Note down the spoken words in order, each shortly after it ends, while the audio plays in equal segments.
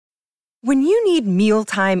When you need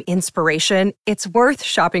mealtime inspiration, it's worth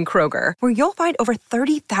shopping Kroger, where you'll find over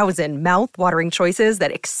 30,000 mouth-watering choices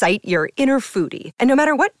that excite your inner foodie. And no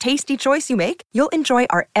matter what tasty choice you make, you'll enjoy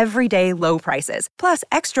our everyday low prices, plus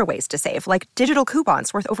extra ways to save, like digital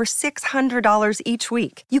coupons worth over $600 each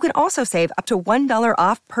week. You can also save up to $1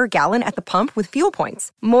 off per gallon at the pump with fuel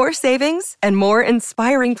points. More savings and more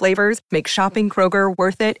inspiring flavors make shopping Kroger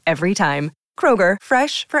worth it every time. Kroger,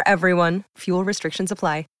 fresh for everyone. Fuel restrictions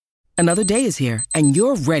apply. Another day is here, and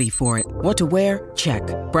you're ready for it. What to wear? Check.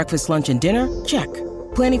 Breakfast, lunch, and dinner? Check.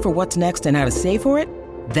 Planning for what's next and how to save for it?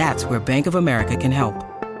 That's where Bank of America can help.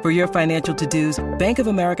 For your financial to-dos, Bank of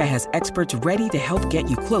America has experts ready to help get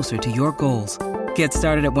you closer to your goals. Get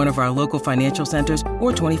started at one of our local financial centers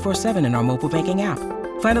or 24/7 in our mobile banking app.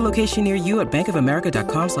 Find a location near you at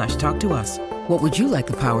bankofamerica.com/talktous. What would you like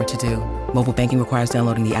the power to do? Mobile banking requires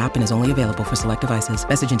downloading the app and is only available for select devices.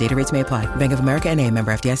 Message and data rates may apply. Bank of America N.A.,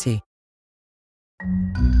 member FDIC.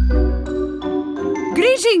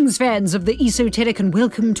 Greetings, fans of the esoteric, and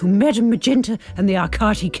welcome to Madame Magenta and the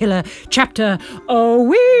Arcati Killer, chapter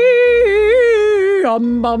Away,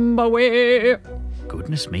 Away.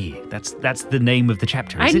 Goodness me, that's the name of the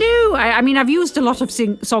chapter, is I it? know. I mean, I've used a lot of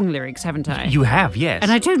song lyrics, haven't I? You have, yes.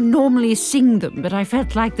 And I don't normally sing them, but I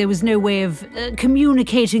felt like there was no way of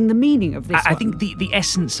communicating the meaning of this I one. think the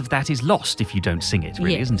essence of that is lost if you don't sing it,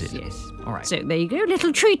 really, Yes, isn't it? Yes. All right. So there you go,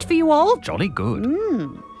 little treat for you all. Jolly good.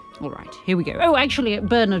 All right, here we go. Oh, actually,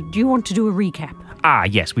 Bernard, do you want to do a recap? Ah,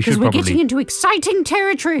 yes, we should Because we're probably... getting into exciting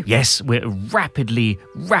territory. Yes, we're rapidly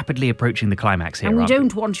approaching the climax here, And we aren't we?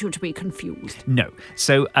 don't want you to be confused. No.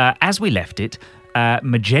 So, as we left it,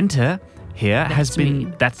 Magenta here has been...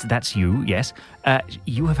 me. That's you, yes.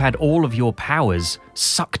 You have had all of your powers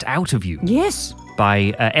sucked out of you Yes.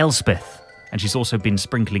 by Elspeth. And she's also been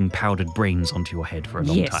sprinkling powdered brains onto your head for a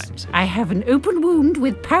long Yes. time. So. I have an open wound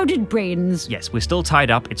with powdered brains. Yes, we're still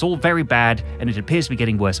tied up. It's all very bad, and it appears to be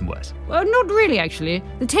getting worse and worse. Well, not really, actually.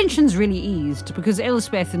 The tension's really eased because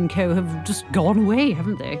Elspeth and co have just gone away,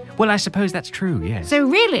 haven't they? Well, I suppose that's true, yes. So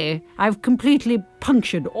really, I've completely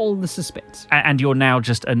punctured all the suspense. And you're now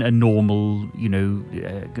just a normal,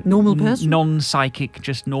 Normal person? non-psychic,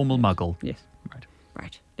 just normal muggle. Yes. Right.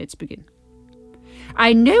 Right, let's begin.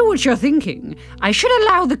 I know what you're thinking. I should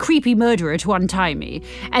allow the creepy murderer to untie me,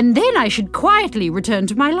 and then I should quietly return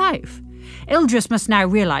to my life. Eldris must now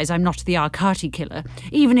realise I'm not the Arcati killer,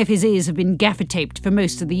 even if his ears have been gaffer-taped for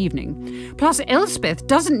most of the evening. Plus, Elspeth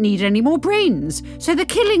doesn't need any more brains, so the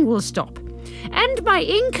killing will stop. And my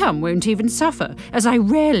income won't even suffer, as I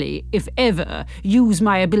rarely, if ever, use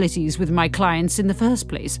my abilities with my clients in the first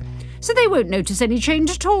place, so they won't notice any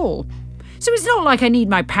change at all. So it's not like I need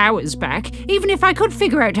my powers back, even if I could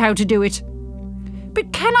figure out how to do it.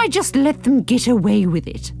 But can I just let them get away with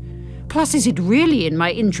it? Plus, is it really in my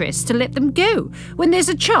interest to let them go, when there's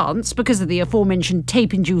a chance, because of the aforementioned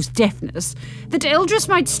tape-induced deafness, that Eldris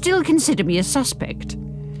might still consider me a suspect?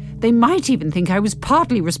 They might even think I was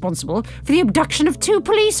partly responsible for the abduction of 2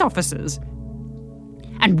 police officers.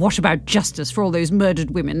 And what about justice for all those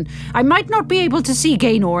murdered women? I might not be able to see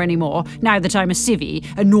Gaynor anymore, now that I'm a civvy,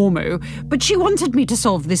 a normo, but she wanted me to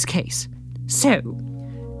solve this case. So...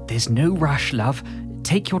 There's no rush, love.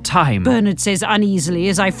 Take your time. Bernard says uneasily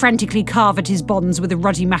as I frantically carve at his bonds with a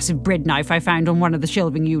ruddy massive bread knife I found on one of the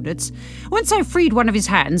shelving units. Once I've freed one of his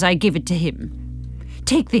hands, I give it to him.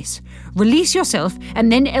 Take this. Release yourself,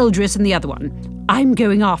 and then Eldris and the other one. I'm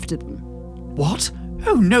going after them. What?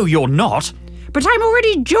 Oh, no, you're not. But I'm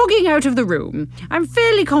already jogging out of the room. I'm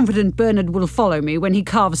fairly confident Bernard will follow me when he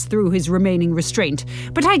carves through his remaining restraint,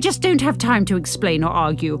 but I just don't have time to explain or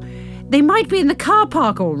argue. They might be in the car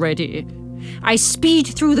park already. I speed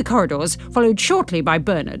through the corridors, followed shortly by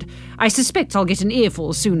Bernard. I suspect I'll get an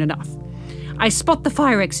earful soon enough. I spot the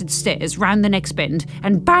fire exit stairs round the next bend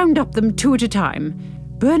and bound up them 2 at a time.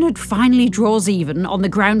 Bernard finally draws even on the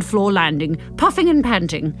ground floor landing, puffing and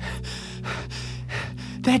panting.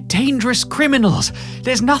 They're dangerous criminals.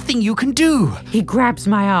 There's nothing you can do. He grabs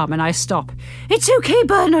my arm and I stop. It's okay,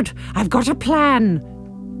 Bernard. I've got a plan.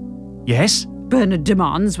 Yes? Bernard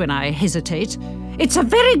demands when I hesitate. It's a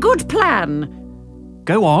very good plan.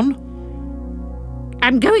 Go on.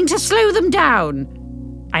 I'm going to slow them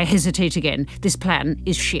down. I hesitate again. This plan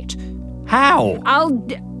is shit. How? I'll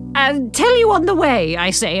tell you on the way,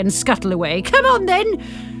 I say, and scuttle away. Come on,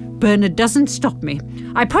 then. Bernard doesn't stop me.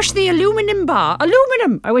 I push the aluminum bar.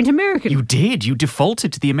 Aluminum! I went American. You did. You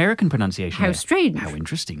defaulted to the American pronunciation. How there. strange. How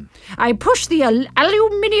interesting. I push the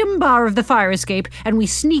aluminium bar of the fire escape and we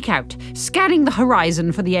sneak out, scanning the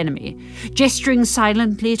horizon for the enemy. Gesturing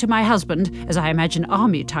silently to my husband, as I imagine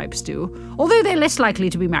army types do, although they're less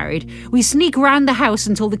likely to be married, we sneak round the house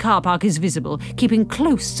until the car park is visible, keeping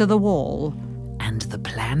close to the wall. And the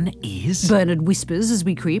plan is? Bernard whispers as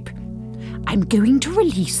we creep. I'm going to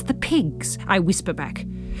release the pigs, I whisper back.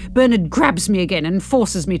 Bernard grabs me again and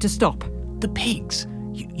forces me to stop. The pigs?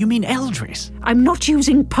 You mean Eldris? I'm not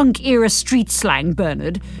using punk-era street slang,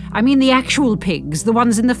 Bernard. I mean the actual pigs, the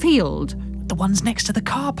ones in the field. The ones next to the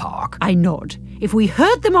car park? I nod. If we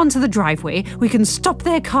herd them onto the driveway, we can stop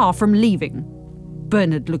their car from leaving.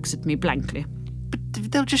 Bernard looks at me blankly.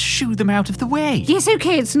 But they'll just shoo them out of the way. Yes,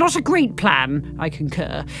 okay, it's not a great plan, I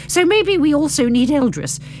concur. So maybe we also need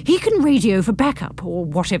Eldris. He can radio for backup, or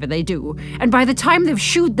whatever they do. And by the time they've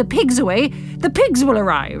shooed the pigs away, the pigs will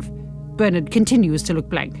arrive. Bernard continues to look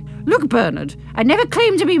blank. Look, Bernard, I never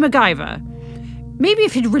claimed to be MacGyver. Maybe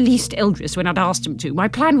if he'd released Eldris when I'd asked him to, my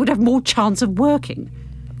plan would have more chance of working.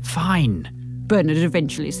 Fine, Bernard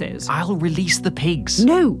eventually says. I'll release the pigs.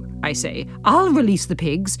 No, I say. I'll release the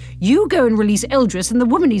pigs. You go and release Eldris and the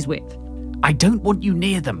woman he's with. I don't want you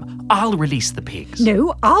near them. I'll release the pigs.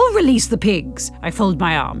 No, I'll release the pigs. I fold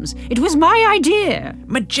my arms. It was my idea.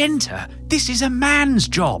 Magenta, this is a man's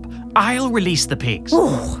job. I'll release the pigs.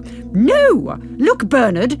 Oh, no! Look,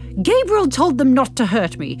 Bernard, Gabriel told them not to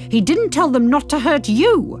hurt me. He didn't tell them not to hurt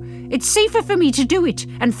you. It's safer for me to do it,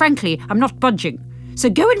 and frankly, I'm not budging. So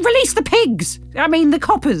go and release the pigs! The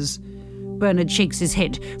coppers! Bernard shakes his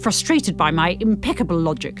head, frustrated by my impeccable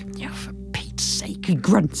logic. Yeah, for Pete's sake. He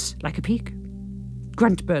grunts like a pig.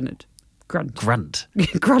 Grunt, Bernard. Grunt. Grunt.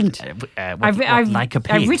 Grunt. What, like a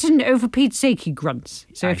pig? I've written over Pete's sake he grunts.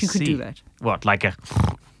 So if you could do that. What, like a...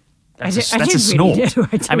 I That's don't a snort.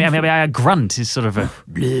 really know. A grunt is sort of a...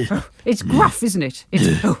 It's gruff, isn't it? It's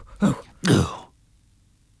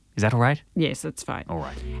Is that all right? Yes, that's fine. All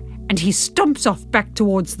right. And he stomps off back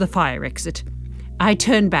towards the fire exit. I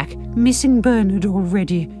turn back, missing Bernard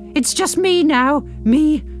already. It's just me now.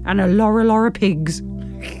 Me and a Laura pigs.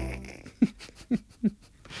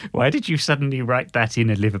 Why did you suddenly write that in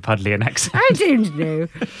a Liverpudlian accent? I don't know.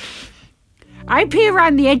 I peer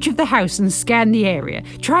around the edge of the house and scan the area,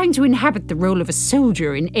 trying to inhabit the role of a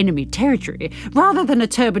soldier in enemy territory, rather than a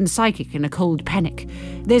turbaned psychic in a cold panic.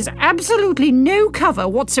 There's absolutely no cover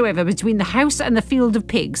whatsoever between the house and the field of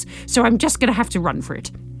pigs, so I'm just going to have to run for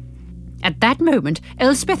it. At that moment,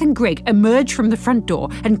 Elspeth and Greg emerge from the front door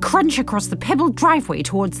and crunch across the pebbled driveway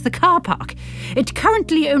towards the car park. It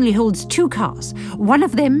currently only holds 2 cars. One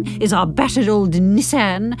of them is our battered old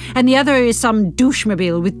Nissan, and the other is some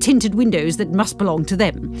douchemobile with tinted windows that must belong to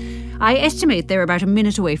them. I estimate they're about a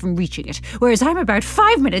minute away from reaching it, whereas I'm about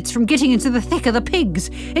 5 minutes from getting into the thick of the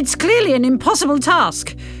pigs. It's clearly an impossible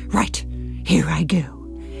task. Right, here I go.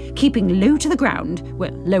 Keeping low to the ground,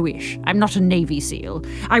 well, lowish, I'm not a Navy SEAL,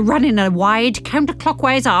 I run in a wide,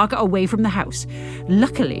 counterclockwise arc away from the house.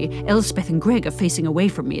 Luckily, Elspeth and Greg are facing away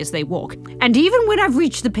from me as they walk, and even when I've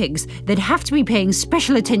reached the pigs, they'd have to be paying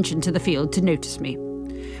special attention to the field to notice me.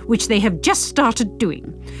 Which they have just started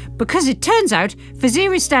doing, because it turns out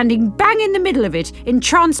Fazir is standing bang in the middle of it,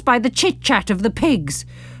 entranced by the chit-chat of the pigs.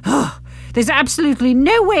 There's absolutely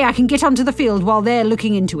no way I can get onto the field while they're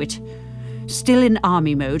looking into it. Still in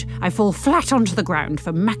army mode, I fall flat onto the ground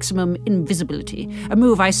for maximum invisibility, a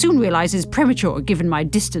move I soon realise is premature given my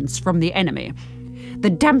distance from the enemy. The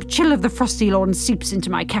damp chill of the frosty lawn seeps into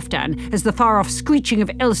my caftan as the far-off screeching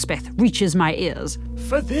of Elspeth reaches my ears.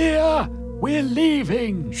 Fazir, we're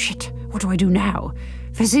leaving! Shit, what do I do now?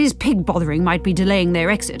 Fazir's pig bothering might be delaying their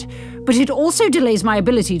exit, but it also delays my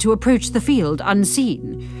ability to approach the field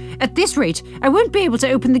unseen. At this rate, I won't be able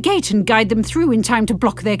to open the gate and guide them through in time to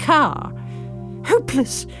block their car.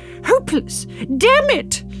 Hopeless! Hopeless! Damn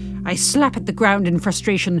it! I slap at the ground in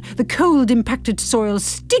frustration, the cold, impacted soil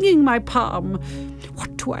stinging my palm.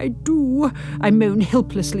 What do I do? I moan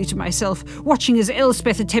helplessly to myself, watching as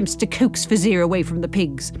Elspeth attempts to coax Fazir away from the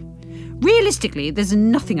pigs. Realistically, there's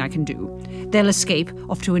nothing I can do. They'll escape,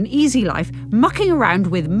 off to an easy life, mucking around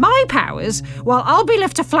with my powers, while I'll be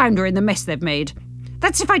left to flounder in the mess they've made.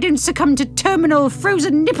 That's if I don't succumb to terminal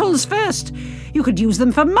frozen nipples first. You could use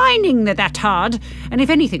them for mining, they're that hard. And if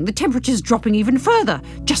anything, the temperature's dropping even further.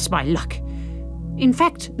 Just my luck. In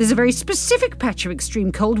fact, there's a very specific patch of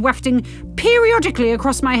extreme cold wafting periodically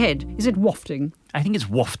across my head. Is it wafting? I think it's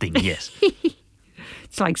wafting, yes.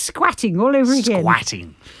 It's like squatting all over again.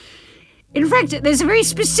 Squatting. In fact, there's a very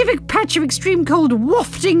specific patch of extreme cold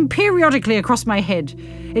wafting periodically across my head.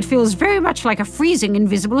 It feels very much like a freezing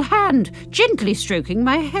invisible hand, gently stroking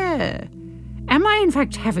my hair. Am I in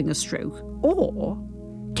fact having a stroke? Or...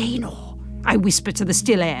 Gaynor, I whisper to the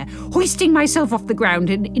still air, hoisting myself off the ground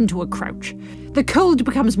and into a crouch. The cold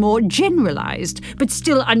becomes more generalised, but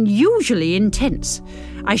still unusually intense.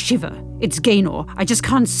 I shiver. It's Gaynor. I just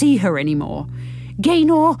can't see her anymore.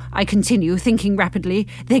 Gaynor, I continue, thinking rapidly.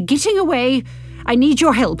 They're getting away. I need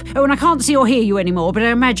your help. Oh, and I can't see or hear you anymore, but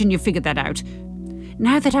I imagine you've figured that out.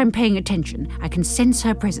 Now that I'm paying attention, I can sense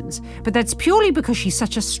her presence, but that's purely because she's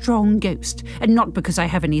such a strong ghost, and not because I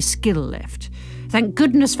have any skill left. Thank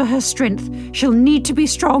goodness for her strength. She'll need to be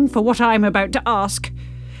strong for what I'm about to ask.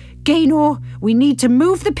 Gaynor, we need to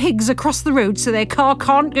move the pigs across the road so their car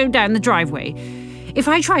can't go down the driveway. If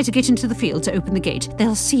I try to get into the field to open the gate,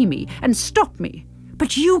 they'll see me and stop me.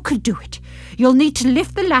 But you could do it. You'll need to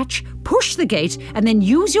lift the latch, push the gate, and then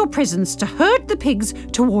use your presence to herd the pigs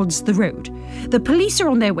towards the road. The police are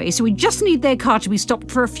on their way, so we just need their car to be stopped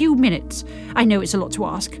for a few minutes. I know it's a lot to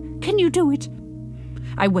ask. Can you do it?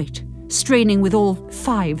 I wait, straining with all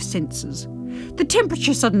 5 senses. The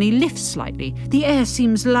temperature suddenly lifts slightly. The air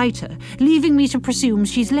seems lighter, leaving me to presume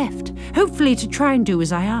she's left, hopefully to try and do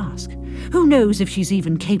as I ask. Who knows if she's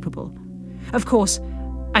even capable? Of course,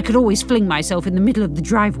 I could always fling myself in the middle of the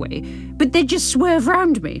driveway, but they'd just swerve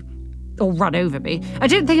round me. Or run over me. I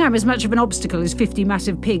don't think I'm as much of an obstacle as 50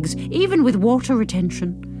 massive pigs, even with water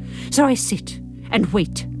retention. So I sit and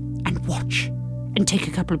wait and watch and take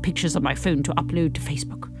a couple of pictures on my phone to upload to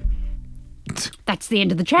Facebook. That's the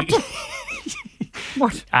end of the chapter.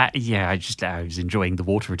 What? Yeah, I was enjoying the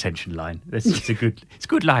water retention line. It's a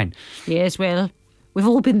good line. Yes, well, we've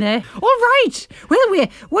all been there. All right. Well,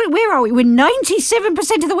 where are we? We're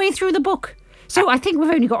 97% of the way through the book. So I think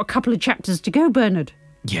we've only got a couple of chapters to go, Bernard.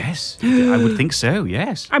 Yes, I would think so,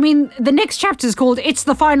 yes. I mean, the next chapter is called It's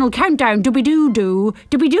the Final Countdown, do-be-doo-doo,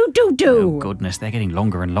 do-be-doo-doo-doo. Oh, goodness, they're getting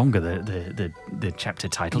longer and longer, the chapter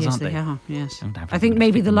titles, yes, aren't they? Yes, they are, yes. Don't have I think to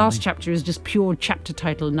maybe fit the them last in. chapter is just pure chapter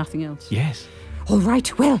title and nothing else. Yes. All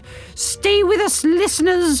right, well, stay with us,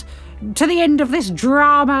 listeners, to the end of this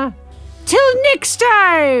drama. Till next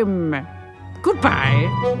time! Goodbye.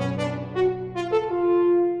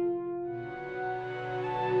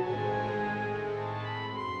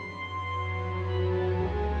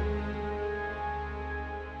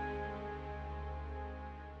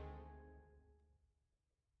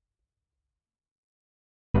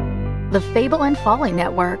 The Fable and Folly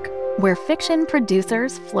Network, where fiction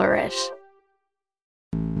producers flourish.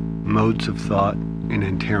 Modes of Thought in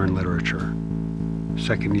Antaran Literature.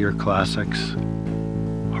 Second-year classics,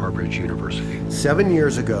 Harbridge University. 7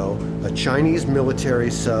 years ago, a Chinese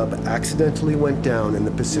military sub accidentally went down in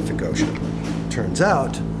the Pacific Ocean. Turns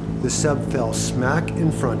out, the sub fell smack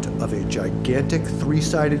in front of a gigantic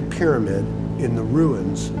 3-sided pyramid in the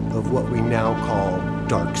ruins of what we now call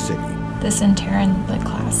Dark City. This Antaran Lit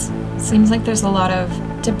class. Seems like there's a lot of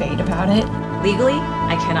debate about it. Legally,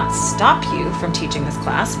 I cannot stop you from teaching this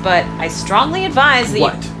class, but I strongly advise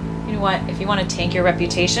that you know what, if you want to tank your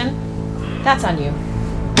reputation, that's on you.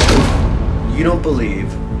 You don't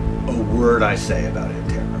believe a word I say about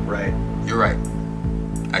Antara, right? You're right.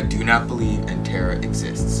 I do not believe Antara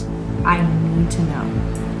exists. I need to know.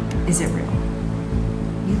 Is it real?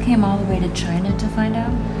 You came all the way to China to find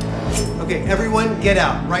out? Okay, everyone get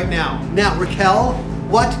out right now. Now, Raquel,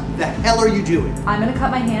 what the hell are you doing? I'm gonna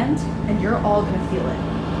cut my hand, and you're all gonna feel it.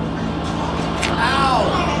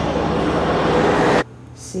 Ow!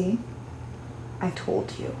 See? I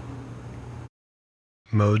told you.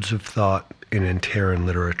 Modes of Thought in Antaran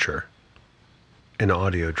Literature. An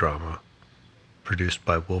audio drama. Produced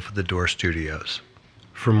by Wolf of the Door Studios.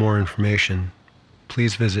 For more information,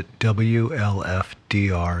 please visit WLFDR.com.